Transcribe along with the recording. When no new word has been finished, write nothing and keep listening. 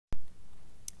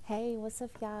Hey, what's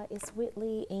up, y'all? It's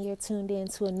Whitley, and you're tuned in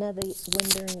to another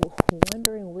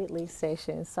Wondering Whitley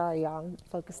session. Sorry, y'all, I'm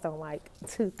focused on like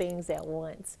two things at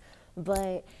once.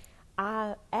 But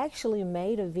I actually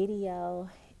made a video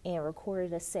and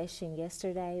recorded a session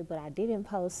yesterday, but I didn't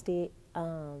post it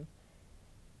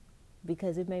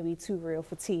because it may be too real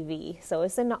for TV. So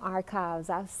it's in the archives.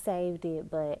 I've saved it,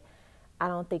 but I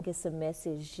don't think it's a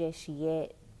message just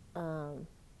yet.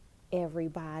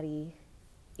 Everybody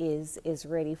is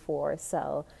ready for.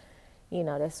 So,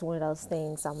 that's one of those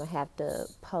things I'm gonna have to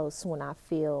post when I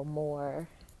feel more.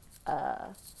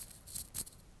 I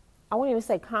won't even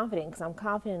say confident because I'm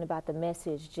confident about the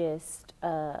message. Just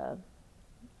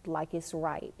like it's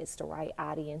right. It's the right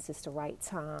audience. It's the right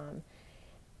time.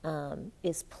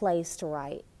 It's placed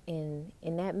right, and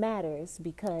that matters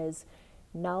because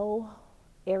no,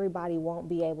 everybody won't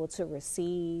be able to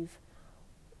receive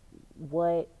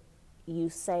what you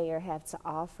say or have to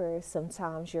offer.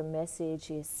 Sometimes your message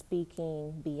is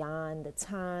speaking beyond the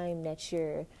time that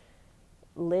you're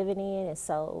living in, and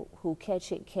so who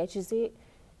catches it.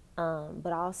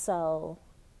 But also,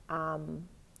 I'm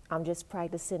just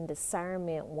practicing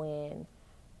discernment when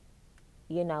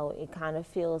it kind of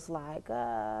feels like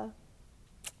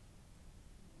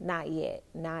not yet.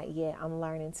 I'm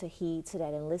learning to heed to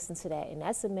that and listen to that, and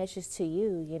that's a message to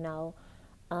you.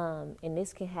 And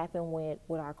this can happen with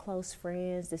our close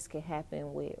friends. This can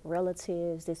happen with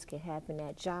relatives. This can happen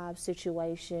at job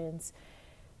situations.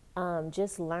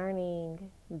 Just learning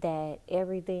that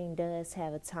everything does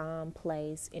have a time,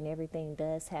 place, and everything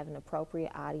does have an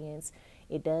appropriate audience.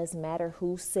 It does matter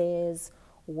who says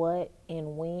what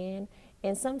and when.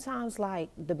 And sometimes, like,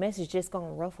 the message just going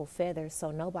to ruffle feathers,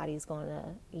 so nobody's going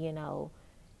to,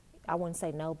 I wouldn't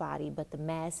say nobody, but the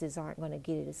masses aren't going to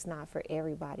get it. It's not for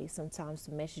everybody. Sometimes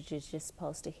the message is just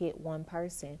supposed to hit one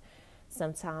person.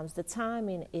 Sometimes the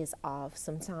timing is off.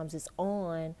 Sometimes it's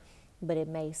on, but it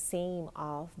may seem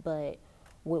off. But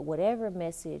with whatever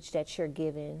message that you're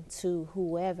giving to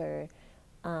whoever,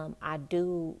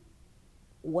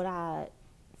 what I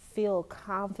feel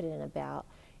confident about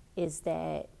is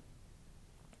that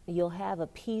you'll have a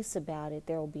peace about it.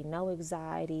 There will be no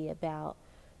anxiety about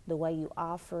the way you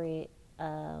offer it,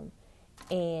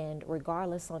 and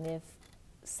regardless on if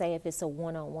it's a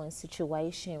one-on-one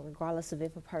situation, regardless of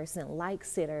if a person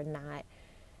likes it or not,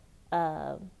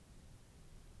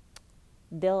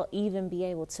 they'll even be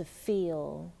able to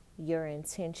feel your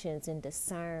intentions and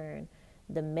discern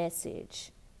the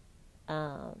message,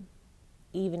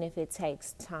 even if it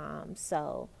takes time.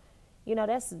 So,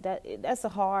 that's a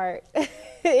hard.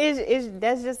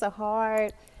 That's just a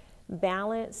hard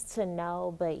balance to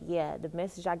know. But yeah, the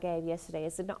message I gave yesterday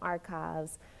is in the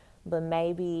archives, but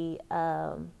maybe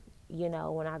when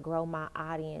I grow my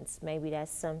audience, maybe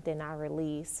that's something I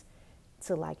release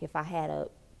to, like, if I had a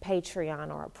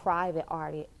Patreon or a private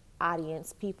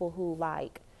audience, people who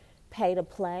like pay to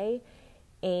play.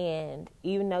 And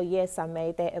even though, yes, I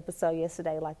made that episode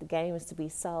yesterday, like, the game is to be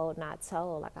sold, not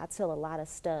told. Like, I tell a lot of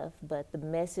stuff, but the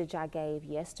message I gave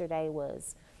yesterday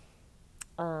was,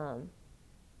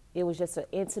 it was just an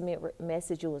intimate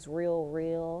message. It was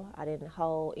real. I didn't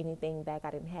hold anything back.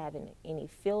 I didn't have any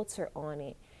filter on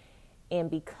it. And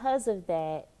because of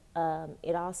that,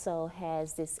 it also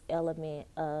has this element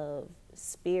of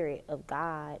spirit of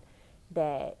God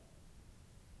that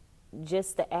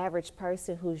just the average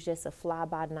person who's just a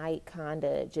fly-by-night kind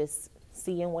of just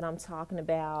seeing what I'm talking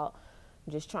about,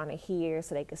 just trying to hear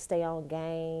so they can stay on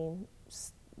game,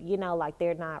 like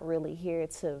they're not really here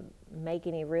to make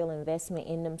any real investment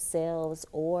in themselves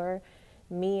or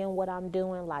me and what I'm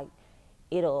doing. Like,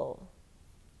 it'll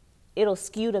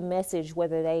skew the message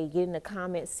whether they get in the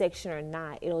comment section or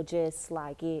not. It'll just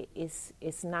like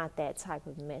it's not that type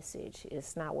of message.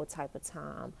 It's not what type of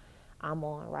time I'm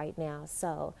on right now.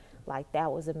 So, like,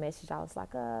 that was a message I was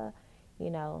like, let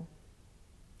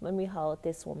me hold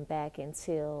this one back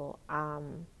until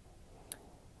I'm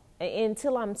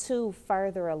too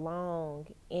further along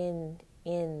in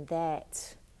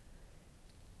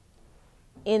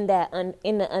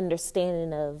the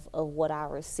understanding of what I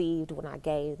received when I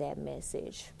gave that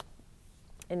message.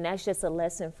 And that's just a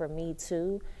lesson for me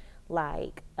too.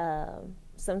 Like,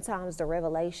 sometimes the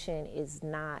revelation is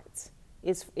not,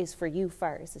 it's for you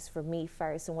first. It's for me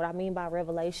first. And what I mean by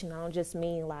revelation, I don't just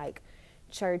mean like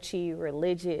churchy,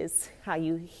 religious, how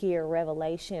you hear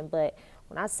revelation. But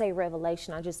when I say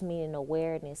revelation, I just mean an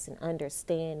awareness and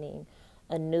understanding,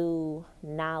 a new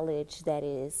knowledge that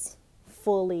is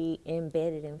fully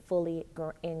embedded and fully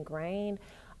ingrained.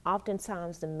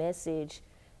 Oftentimes the message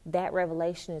that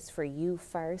revelation is for you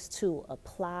first to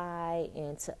apply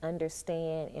and to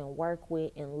understand and work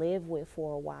with and live with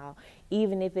for a while.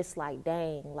 Even if it's like,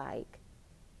 dang, like,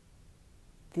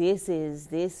 this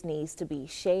needs to be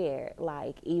shared.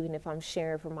 Like, even if I'm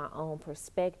sharing from my own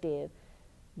perspective,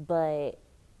 but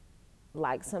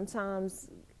like sometimes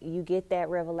you get that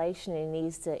revelation and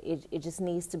it just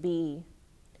needs to be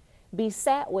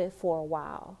sat with for a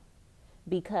while,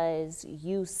 because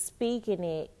you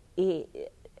speaking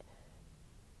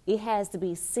it has to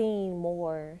be seen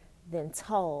more than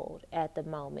told at the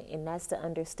moment. And that's the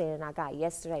understanding I got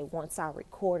yesterday. Once I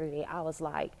recorded it, I was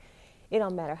like, it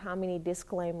don't matter how many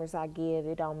disclaimers I give,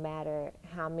 it don't matter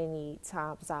how many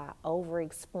times I over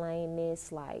explain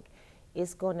this, like,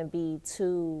 it's going to be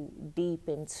too deep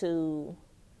and too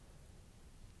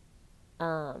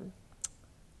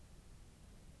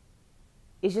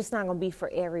it's just not going to be for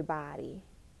everybody.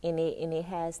 And it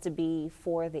has to be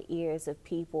for the ears of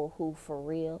people who for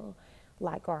real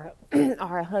like are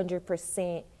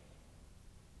 100%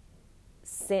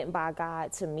 sent by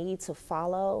God to me to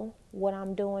follow what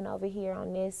I'm doing over here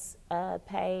on this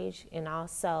page, and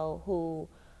also who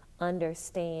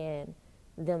understand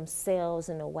themselves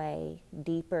in a way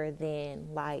deeper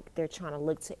than like they're trying to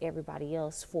look to everybody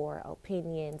else for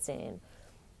opinions and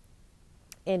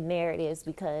narratives,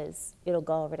 because it'll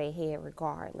go over their head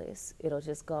regardless. It'll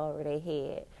just go over their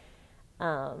head.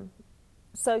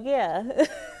 So yeah,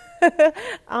 I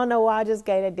don't know why I just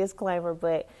gave a disclaimer,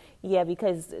 but yeah,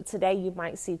 because today you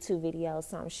might see 2 videos.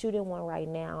 So I'm shooting one right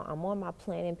now. I'm on my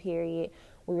planning period.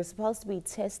 We were supposed to be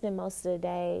testing most of the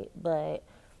day, but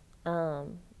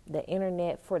the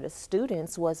internet for the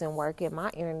students wasn't working. My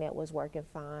internet was working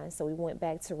fine. So we went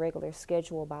back to regular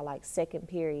schedule by like second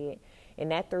period.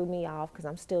 And that threw me off because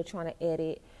I'm still trying to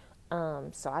edit.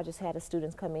 So I just had the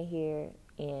students come in here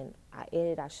and I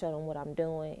edit. I show them what I'm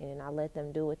doing and then I let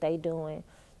them do what they doing.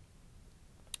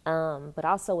 But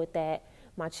also with that,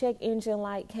 my check engine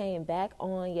light came back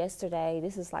on yesterday.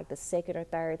 This is like the second or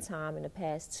third time in the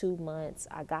past 2 months.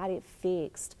 I got it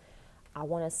fixed, I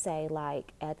want to say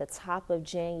like at the top of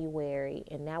January,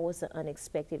 and that was an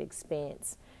unexpected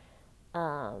expense.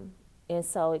 And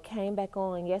so it came back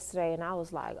on yesterday, and I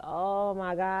was like, oh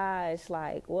my gosh,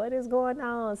 like what is going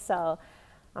on? So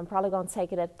I'm probably going to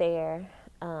take it up there.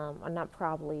 Or not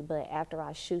probably, but after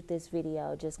I shoot this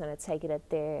video, just going to take it up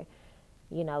there,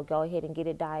 you know, go ahead and get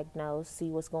it diagnosed, see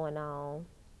what's going on.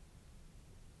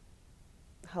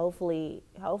 Hopefully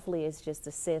it's just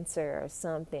a sensor or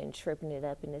something tripping it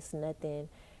up, and it's nothing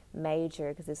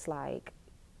major, because it's like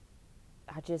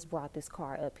I just brought this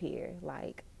car up here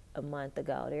like a month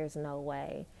ago. There's no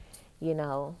way, you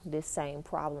know, this same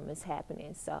problem is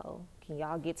happening. So can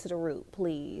y'all get to the root,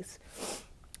 please?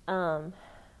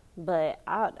 But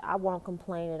I won't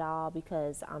complain at all,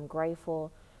 because I'm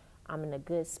grateful. I'm in a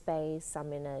good space.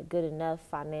 I'm in a good enough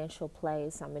financial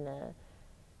place.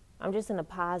 I'm just in a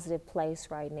positive place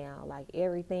right now. Like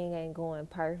everything ain't going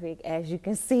perfect, as you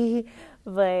can see,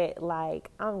 but like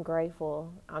I'm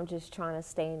grateful. I'm just trying to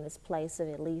stay in this place of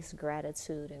at least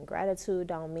gratitude. And gratitude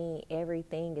don't mean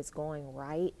everything is going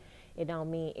right. It don't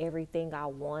mean everything I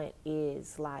want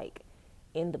is like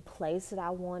in the place that I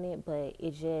want it, but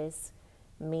it just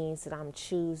means that I'm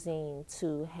choosing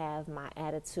to have my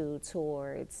attitude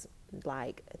towards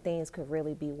like things could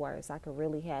really be worse. I could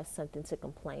really have something to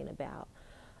complain about.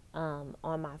 On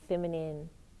my Feminine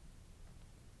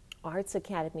Arts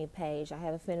Academy page, I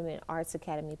have a Feminine Arts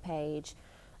Academy page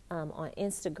on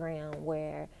Instagram,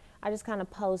 where I just kind of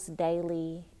post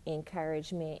daily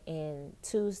encouragement, and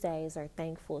Tuesdays are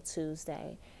Thankful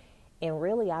Tuesday. And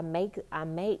really I make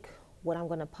what I'm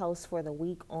going to post for the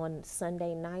week on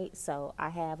Sunday night. So I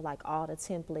have like all the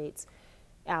templates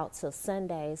out till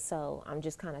Sunday. So I'm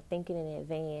just kind of thinking in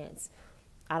advance.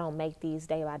 I don't make these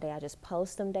day by day. I just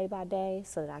post them day by day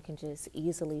so that I can just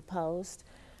easily post.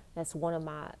 That's one of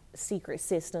my secret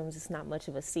systems. It's not much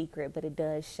of a secret, but it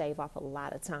does shave off a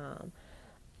lot of time.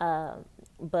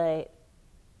 But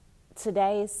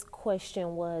today's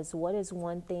question was, what is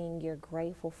one thing you're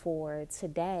grateful for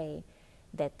today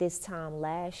that this time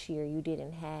last year you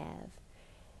didn't have?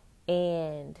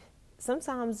 And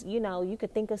sometimes, you know, you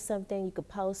could think of something, you could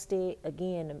post it.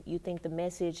 Again, you think the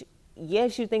message,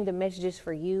 yes, you think the message is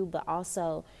for you, but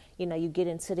also, you know, you get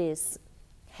into this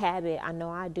habit, I know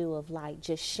I do, of like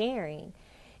just sharing.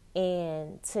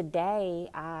 And today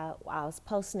I was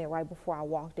posting it right before I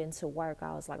walked into work.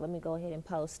 I was like, let me go ahead and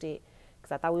post it,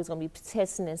 because I thought we was going to be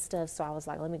testing and stuff. So I was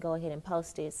like, let me go ahead and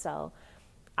post it. So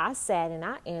I sat and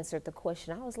I answered the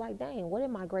question. I was like, dang, what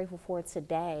am I grateful for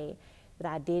today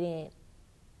that I didn't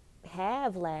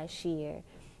have last year?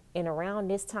 And around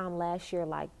this time last year,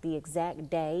 like the exact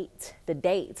date,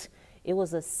 it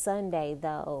was a Sunday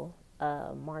though,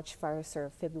 March 1st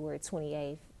or February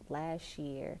 28th last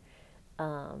year.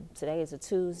 Today is a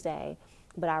Tuesday,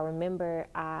 but I remember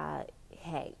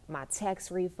my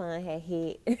tax refund had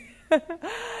hit.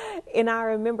 And I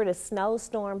remember the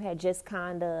snowstorm had just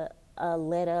kind of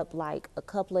let up like a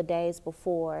couple of days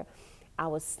before.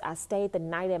 I stayed the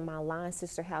night at my line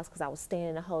sister house because I was staying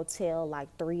in a hotel like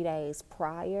 3 days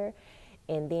prior.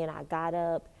 And then I got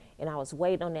up and I was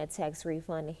waiting on that tax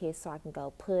refund to hit so I can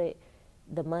go put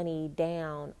the money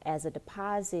down as a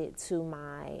deposit to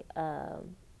my,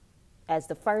 as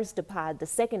the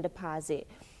second deposit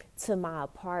to my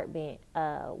apartment,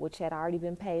 which had already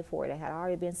been paid for. It had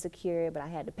already been secured, but I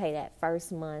had to pay that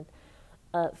first month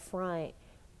up front.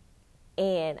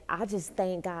 And I just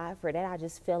thank God for that. I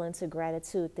just fell into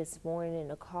gratitude this morning in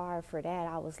the car for that.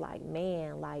 I was like,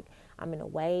 man, like I'm in a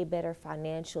way better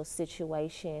financial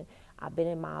situation. I've been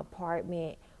in my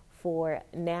apartment for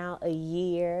now a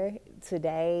year.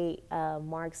 Today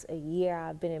marks a year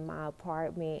I've been in my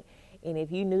apartment. And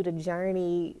if you knew the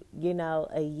journey,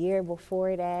 a year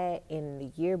before that and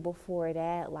the year before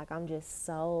that, like I'm just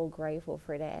so grateful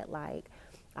for that. Like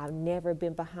I've never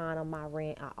been behind on my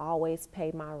rent. I always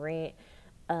pay my rent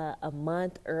a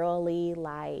month early.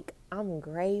 Like I'm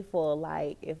grateful.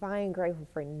 Like if I ain't grateful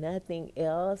for nothing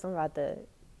else, I'm about to,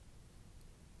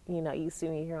 you see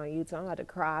me here on YouTube, I'm about to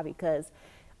cry because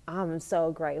I'm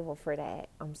so grateful for that.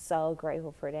 I'm so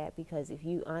grateful for that because if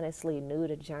you honestly knew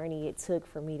the journey it took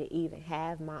for me to even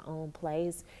have my own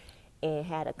place and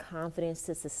had a confidence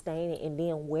to sustain it, and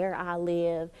then where I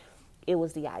live, it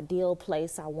was the ideal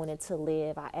place I wanted to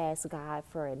live. I asked God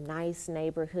for a nice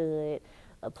neighborhood,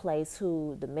 a place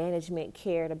who the management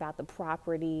cared about the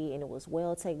property and it was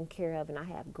well taken care of, and I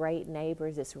have great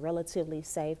neighbors. It's relatively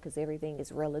safe because everything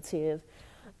is relative.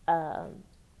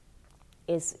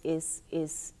 It's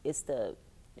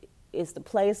the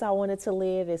place I wanted to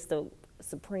live. It's the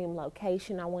supreme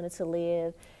location I wanted to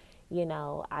live.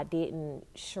 I didn't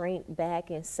shrink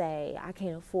back and say I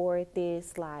can't afford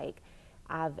this. Like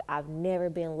I've never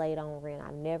been late on rent.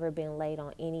 I've never been late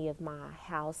on any of my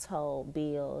household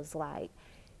bills. Like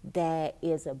that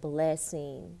is a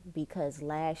blessing because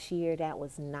last year that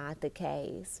was not the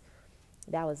case.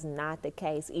 That was not the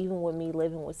case. Even with me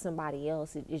living with somebody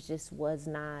else, it just was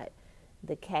not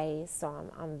the case.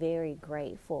 So I'm very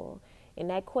grateful. And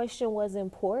that question was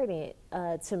important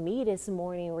to me this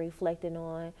morning, reflecting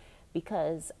on,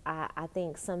 because I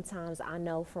think sometimes I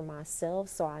know for myself,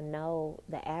 so I know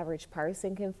the average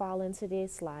person can fall into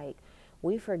this. Like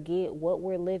we forget what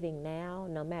we're living now,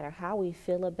 no matter how we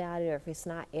feel about it, or if it's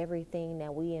not everything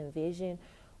that we envision,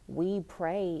 we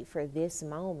prayed for this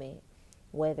moment.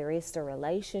 Whether it's the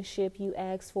relationship you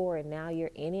asked for and now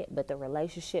you're in it, but the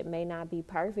relationship may not be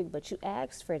perfect, but you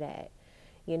asked for that.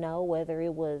 Whether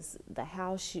it was the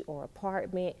house or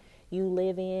apartment you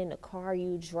live in, the car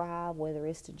you drive, whether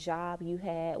it's the job you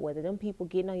had, whether them people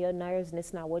getting on your nerves and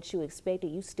it's not what you expected,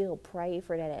 you still pray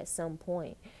for that at some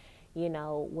point.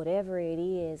 Whatever it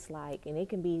is, like, and it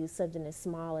can be something as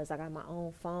small as I got my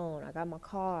own phone, I got my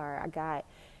car, I got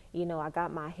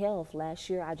my health. Last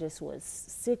year I just was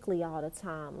sickly all the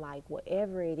time. Like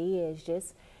whatever it is,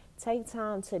 just take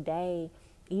time today,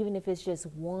 even if it's just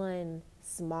one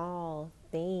small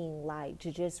thing, like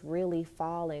to just really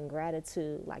fall in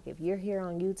gratitude. Like if you're here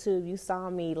on YouTube, you saw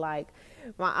me, like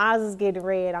my eyes is getting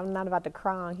red. I'm not about to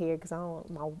cry on here because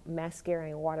my mascara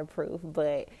ain't waterproof,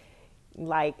 but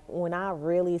like when I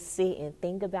really sit and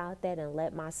think about that and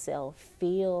let myself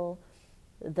feel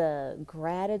the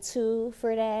gratitude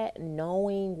for that,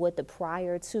 knowing what the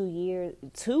prior 2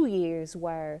 years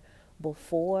were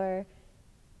before,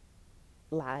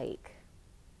 like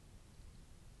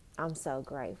I'm so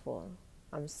grateful.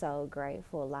 I'm so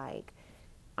grateful. Like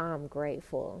I'm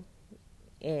grateful.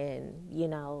 And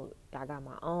I got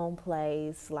my own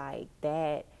place like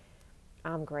that.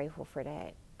 I'm grateful for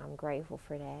that. I'm grateful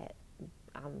for that.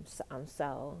 I'm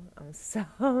so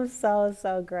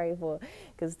grateful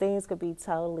because things could be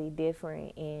totally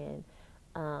different, and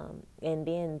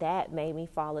then that made me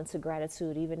fall into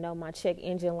gratitude. Even though my check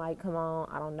engine light come on,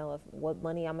 I don't know what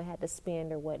money I'm gonna have to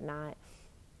spend or whatnot.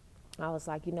 I was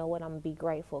like, you know what, I'm gonna be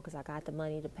grateful because I got the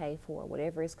money to pay for it.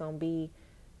 Whatever it's gonna be,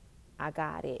 I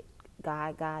got it.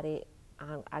 God got it.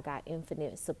 I got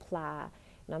infinite supply.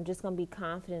 And I'm just going to be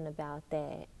confident about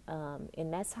that.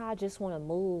 And that's how I just want to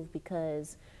move,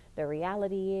 because the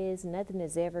reality is nothing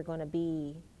is ever going to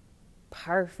be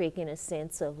perfect in a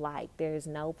sense of like there's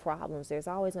no problems. There's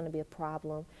always going to be a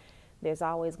problem. There's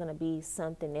always going to be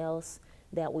something else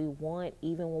that we want.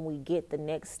 Even when we get the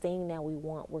next thing that we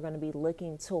want, we're going to be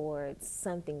looking towards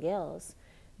something else,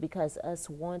 because us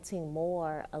wanting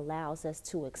more allows us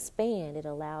to expand. It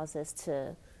allows us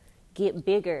to get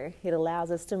bigger. It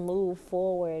allows us to move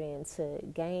forward and to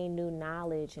gain new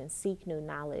knowledge and seek new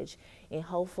knowledge and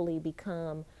hopefully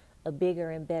become a bigger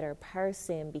and better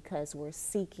person, because we're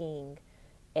seeking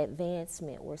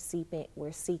advancement. We're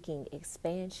seeking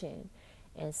expansion.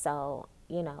 And so,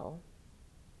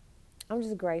 I'm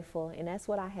just grateful, and that's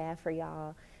what I have for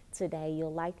y'all today.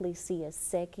 You'll likely see a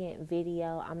second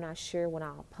video. I'm not sure when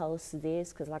I'll post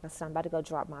this, because like I said, I'm about to go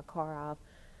drop my car off.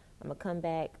 I'm going to come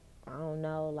back, I don't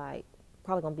know, like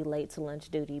probably going to be late to lunch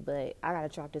duty, but I got to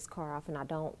drop this car off, and I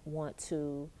don't want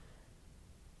to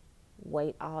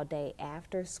wait all day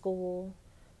after school.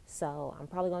 So I'm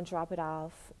probably going to drop it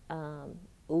off,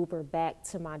 Uber back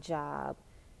to my job,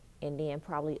 and then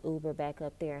probably Uber back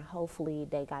up there, and hopefully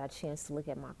they got a chance to look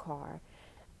at my car.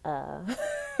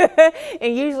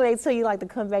 And usually they tell you like to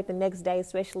come back the next day,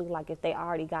 especially like if they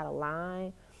already got a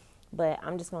line. But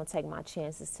I'm just going to take my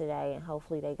chances today, and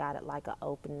hopefully they got it like an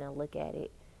open and look at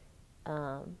it.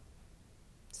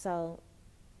 So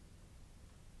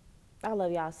I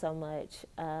love y'all so much.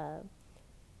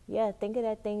 Think of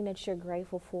that thing that you're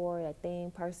grateful for, that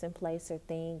thing, person, place, or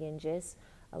thing, and just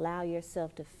allow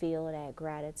yourself to feel that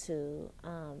gratitude.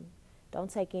 Don't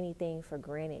take anything for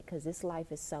granted, because this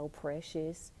life is so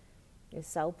precious. It's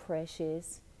so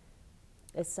precious.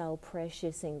 It's so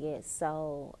precious and yet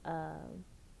so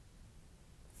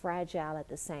fragile at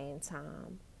the same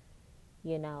time,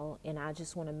 and I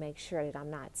just want to make sure that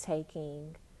I'm not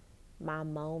taking my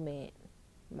moment,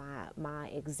 my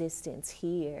existence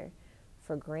here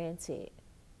for granted,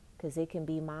 because it can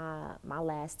be my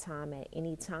last time at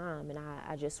any time, and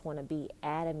I just want to be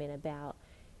adamant about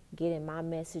getting my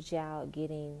message out,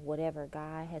 getting whatever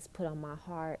God has put on my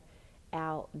heart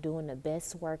out, doing the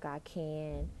best work I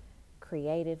can,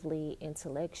 creatively,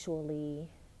 intellectually,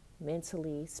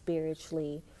 mentally,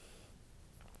 spiritually.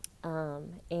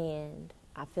 And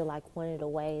I feel like one of the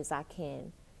ways I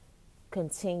can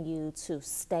continue to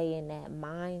stay in that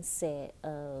mindset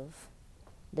of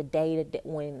the day to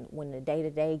when the day to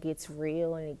day gets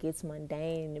real and it gets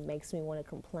mundane and it makes me want to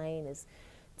complain, is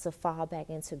to fall back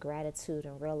into gratitude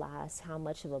and realize how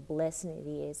much of a blessing it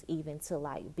is even to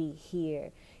like be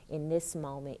here in this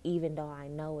moment, even though I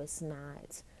know it's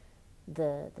not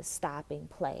the stopping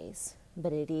place,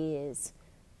 but it is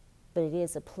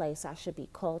a place I should be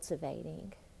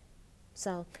cultivating.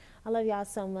 So I love y'all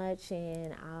so much,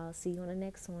 and I'll see you on the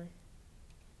next one.